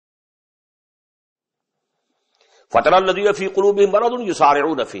فَتَرَى الَّذِينَ فِي قُلُوبِهِم مَرَضٌ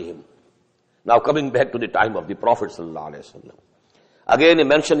يُسَارِعُونَ فِيهِمْ. Now coming back to the time of the Prophet sallallahu alaihi wasallam. Again a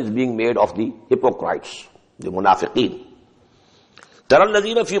mention is being made of the hypocrites, the Munafiqeen. تَرَى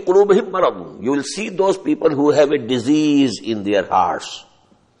الَّذِينَ فِي قُلُوبِهِم مَرَضٌ. You will see those people who have a disease in their hearts.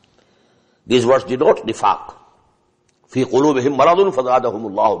 These words denote nifaq. فِي قُلُوبِهِم مَرَضٌ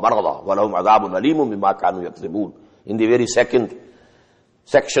فَزَادَهُمُ اللَّهُ مَرَضًا وَلَهُمْ عَذَابٌ أَلِيمٌ مِمَّا كَانُوا يَكْذِبُونَ. In the very second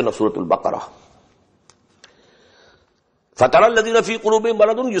section of Surah Al-Baqarah. فَتَرَى الَّذِينَ فِي قُلُوبِهِم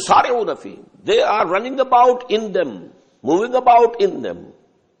مَرَضٌ يُسَارِعُونَ فِيهِمْ. They are running about in them, moving about in them.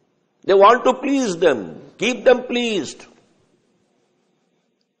 They want to please them, keep them pleased.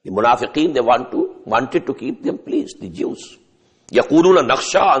 The Munafiqeen, they wanted to keep them pleased, the Jews. يَقُولُونَ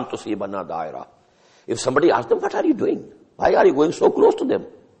نَخْشَىٰ أَن تُصِيبَنَا دَائِرَةٌ. If somebody asks them, what are you doing? Why are you going so close to them?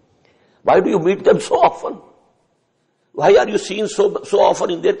 Why do you meet them so often? Why are you seen so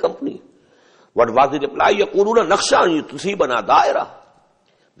often in their company? What was the reply? يَقُولُونَ نَخْشَىٰ أَن تُصِيبَنَا دَائِرَةٌ.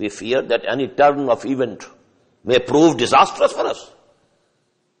 We fear that any turn of event may prove disastrous for us.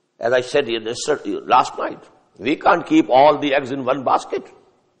 As I said last night, we can't keep all the eggs in one basket.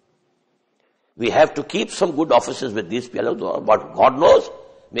 We have to keep some good offices with these people, but God knows,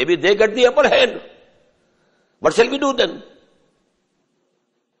 maybe they get the upper hand. What shall we do then?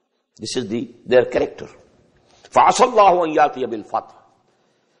 This is their character. فَعَسَى اللَّهُ أَن يَأْتِيَ بِالْفَتْحِ.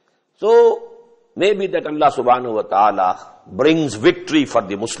 So, maybe that Allah subhanahu wa ta'ala brings victory for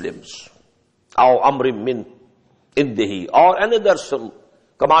the Muslims. أَوْ أَمْرٍ مِّنْ إِنْدِهِ. Or another some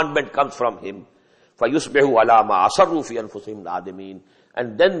commandment comes from Him. فَيُصْبِحُوا عَلَى مَا أَصَرُّوا فِي أَنفُسِهِمْ نَادِمِينَ.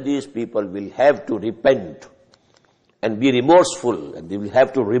 And then these people will have to repent and be remorseful, and they will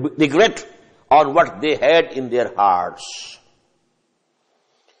have to regret on what they had in their hearts.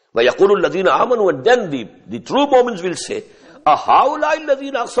 وَيَقُولُ الَّذِينَ آمَنُوا. And then the true moments will say, أَهَؤُلَاءِ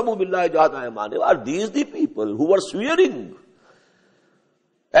الَّذِينَ أَقْسَمُوا بِاللَّهِ جَهْدَ أَيْمَانِهِمْ. Are these the people who were swearing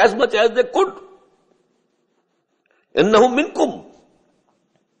as much as they could? إِنَّهُمْ مِنْكُمْ.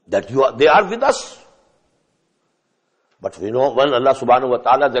 That they are with us. But we know when Allah subhanahu wa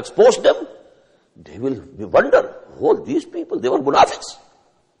ta'ala has exposed them, they will wonder, oh, these people, they were munafiqs.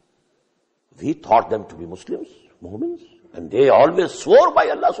 We thought them to be Muslims, Mu'mins, and they always swore by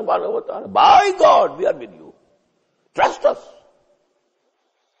Allah subhanahu wa ta'ala, by God, we are with you. Trust us.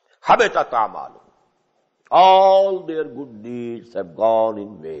 Habitat a'malu. All their good deeds have gone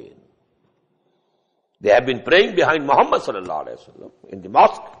in vain. They have been praying behind Muhammad sallallahu alaihi wasallam in the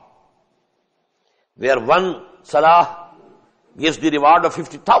mosque, where one salah gives the reward of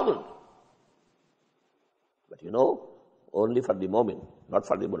 50,000. But you know, only for the mu'min, not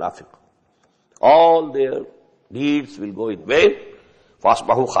for the munafiq. All their deeds will go in vain.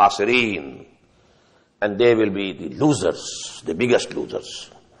 فَأَصْبَحُوا خَاسِرِينَ. And they will be the losers, the biggest losers.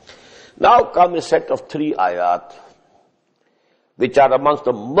 Now come a set of 3 ayat, which are amongst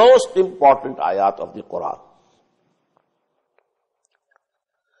the most important ayat of the Quran.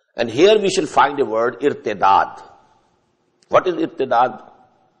 And here we shall find a word, irtidad. What is irtidad?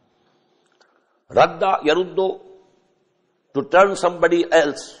 Radda, yaruddo, to turn somebody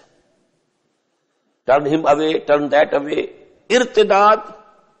else. Turn him away, turn that away. Irtidad,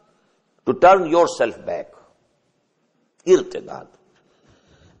 to turn yourself back. Irtidad.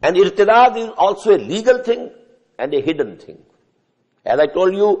 And irtidad is also a legal thing and a hidden thing. As I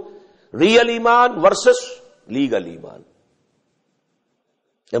told you, real iman versus legal iman.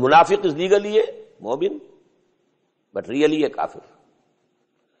 A munafiq is legally a mu'min, but really a kafir.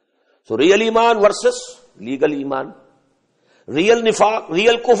 So real iman versus legal iman. Real nifaq,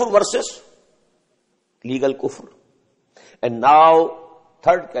 real kufr versus legal kufr. And now,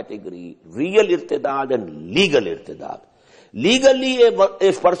 third category, real irtidad and legal irtidad. Legally, a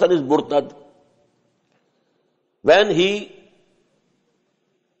person is murtad when he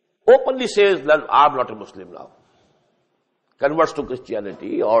openly says that I am not a Muslim now. Converts to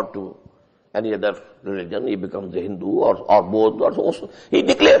Christianity or to any other religion, he becomes a Hindu or both, or so. He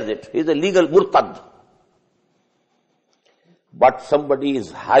declares it. He is a legal murtad. But somebody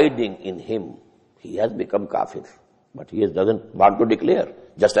is hiding in him. He has become kafir, but he doesn't want to declare,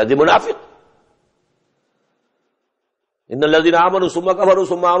 just as the munafiq. Inna alladhina amanu summa kafaru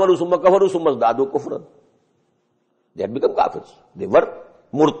summa amanu summa kafaru summa zdadu kufran. They had become kafirs. They were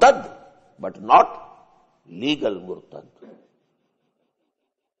murtad, but not legal murtad.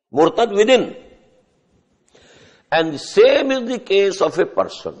 Murtad within. And the same is the case of a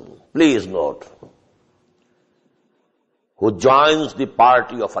person, please note, who joins the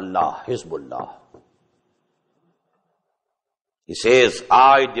party of Allah, Hizbullah. He says,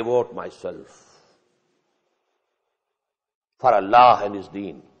 I devote myself for Allah and His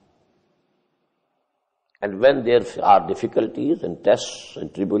deen. And when there are difficulties and tests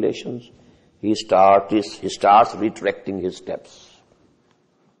and tribulations, he starts retracting his steps,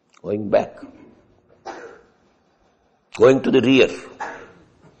 going back, going to the rear,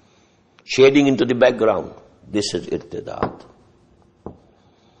 shading into the background. This is irtidad.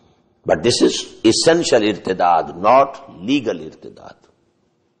 But this is essential irtidad, not legal irtidad.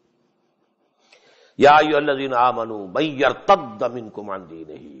 Ya ayyuhalladhina amanu man yartadda minkum an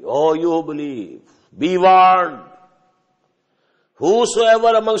dinihi. Oh, you believe, be warned.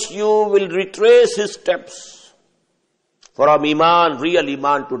 Whosoever amongst you will retrace his steps from iman, real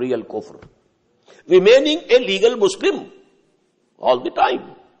iman to real kufr, remaining a legal Muslim all the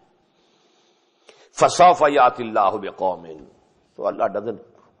time. فَسَوْفَ يَأْتِ اللَّهُ بِقَوْمٍ. So Allah doesn't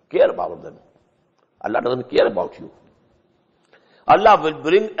care about them. Allah doesn't care about you. Allah will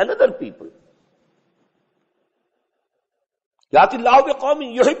bring another people. يَأْتِ اللَّهُ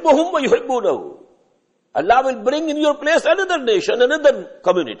بِقَوْمٍ يُحِبُّهُمْ وَيُحِبُّونَهُ. Allah will bring in your place another nation, another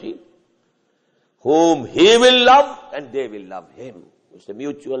community, whom He will love and they will love Him. It's a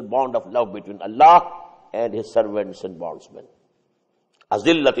mutual bond of love between Allah and His servants and bondsmen.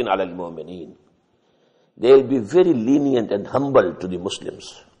 أَذِلَّةٍ عَلَى الْمُؤْمِنِينَ. They will be very lenient and humble to the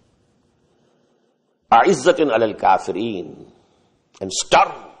Muslims. أَعِزَّةٍ عَلَى الْكَافِرِينَ. And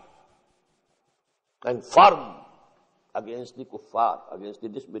stern and firm against the kuffar, against the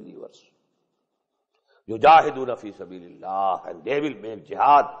disbelievers. يُجَاهِدُونَ فِي سَبِيلِ اللَّهِ. And they will make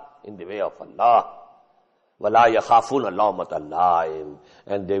jihad in the way of Allah. وَلَا يَخَافُونَ لَوْمَةَ اللَّائِمِ.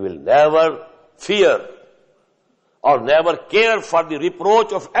 And they will never fear or never care for the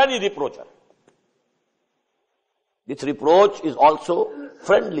reproach of any reproacher. This reproach is also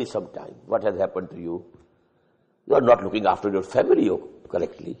friendly sometimes. What has happened to you? You are not looking after your family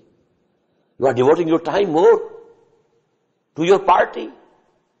correctly. You are devoting your time more to your party.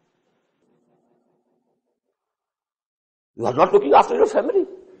 You are not looking after your family.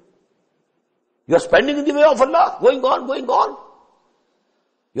 You are spending in the way of Allah, going on.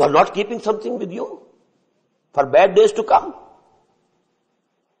 You are not keeping something with you for bad days to come.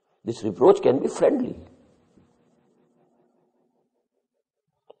 This reproach can be friendly.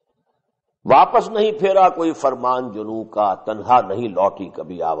 वापस नहीं फेरा कोई फरमान जुनू का, तन्हा नहीं लौटी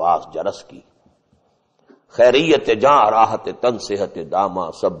कभी आवाज जरस की। खैरियत जां राहत तन सेहत दामा,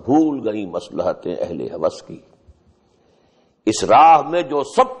 सब भूल गई मसलहतें अहले हवस की। इस राह में जो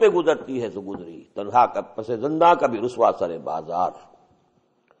सब पे गुजरती है सो गुजरी, तन्हा का पसे जिंदा कभी रुसवा सरे बाजार।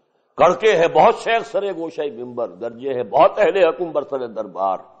 कड़के है बहुत शेख सरे गोशाई मिंबर, दर्जे है बहुत अहले हकुम बरसरे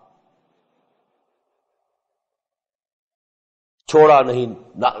दरबार। छोड़ा नहीं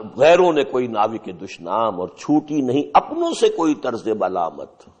गैरों ने कोई नावी के दुश्नाम, और छूटी नहीं अपनों से कोई तर्ज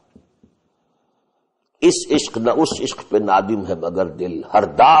बलामत। इस इश्क न उस इश्क पे नादिम है मगर दिल, हर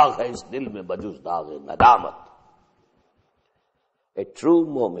दाग है इस दिल में बजुज दाग नदामत। A true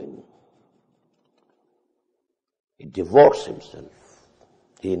moment, he devotes himself,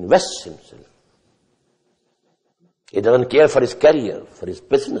 he invests himself. He doesn't care for his career, for his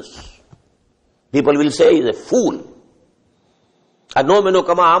business. People will say he's a fool. Anomenu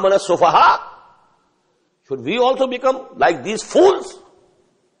kama amana sufaha. Should we also become like these fools?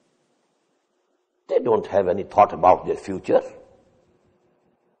 They don't have any thought about their future.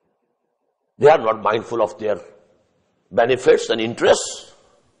 They are not mindful of their benefits and interests.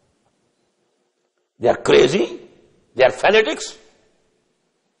 They are crazy. They are fanatics.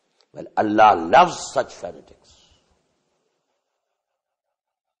 Well, Allah loves such fanatics.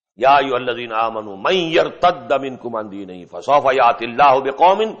 Ya ayyuhalladhina amanu man yartadda minkum an dinihi fasawfa ya'ti Allahu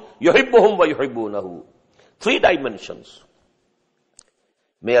biqaumin yuhibbuhum wa yuhibbunahu. 3 dimensions.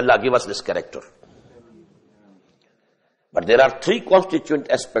 May Allah give us this character. But there are 3 constituent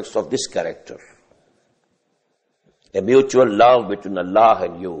aspects of this character. A mutual love between Allah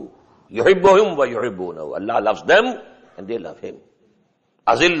and you. Yuhibbuhum wa yuhibbunahu. Allah loves them and they love Him.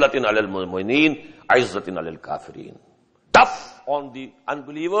 Azillatin alal mu'minin, aizzatin alal kafirin. Tough on the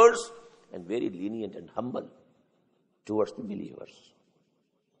unbelievers and very lenient and humble towards the believers.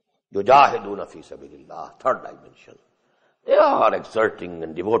 Yujahiduna fi sabilillah. 3rd dimension. They are exerting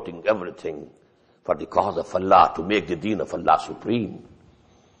and devoting everything for the cause of Allah, to make the deen of Allah supreme.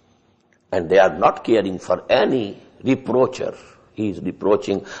 And they are not caring for any reproacher. He is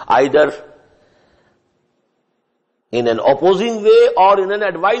reproaching either in an opposing way or in an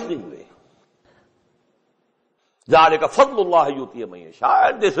advising way. ذَلِكَ فَضْلُ اللَّهِ يُؤْتِيهِ مَن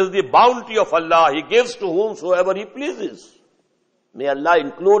يَشَاءُ. This is the bounty of Allah. He gives to whomsoever He pleases. May Allah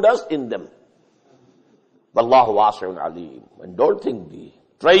include us in them. وَاللَّهُ وَاسِعٌ عَلِيمٌ. And don't think the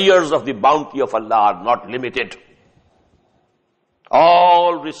treasures of the bounty of Allah are not limited.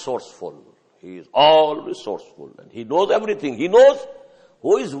 All resourceful. He is all resourceful and he knows everything. He knows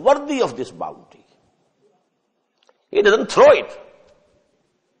who is worthy of this bounty. He doesn't throw it.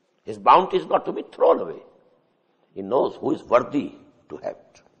 His bounty is not to be thrown away. He knows who is worthy to have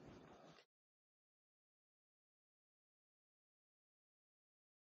it.